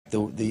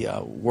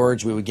the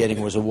words we were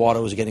getting was the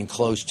water was getting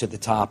close to the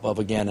top of,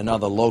 again,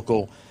 another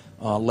local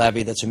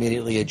levee that's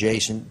immediately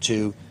adjacent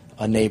to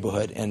a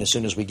neighborhood. And as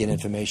soon as we get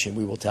information,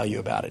 we will tell you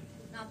about it.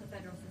 Not the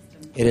federal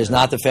system. It is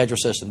not the federal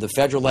system. The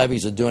federal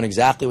levees are doing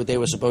exactly what they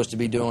were supposed to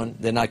be doing.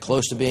 They're not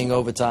close to being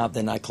overtopped.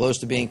 They're not close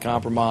to being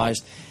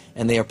compromised.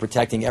 And they are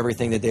protecting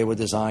everything that they were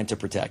designed to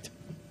protect.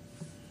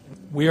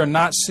 We are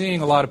not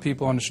seeing a lot of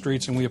people on the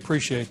streets, and we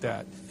appreciate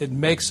that. It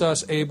makes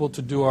us able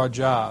to do our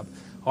job.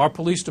 Our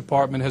police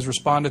department has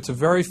responded to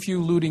very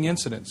few looting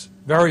incidents,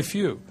 very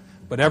few,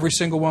 but every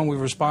single one we've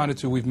responded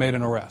to, we've made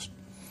an arrest.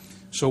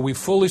 So we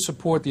fully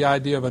support the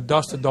idea of a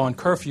dusk to dawn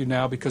curfew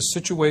now because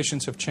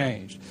situations have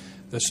changed.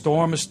 The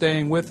storm is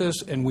staying with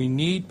us, and we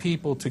need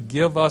people to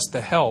give us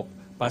the help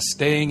by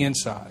staying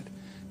inside.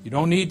 You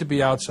don't need to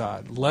be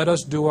outside. Let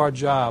us do our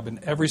job,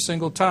 and every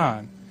single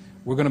time,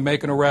 we're going to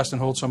make an arrest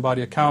and hold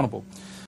somebody accountable.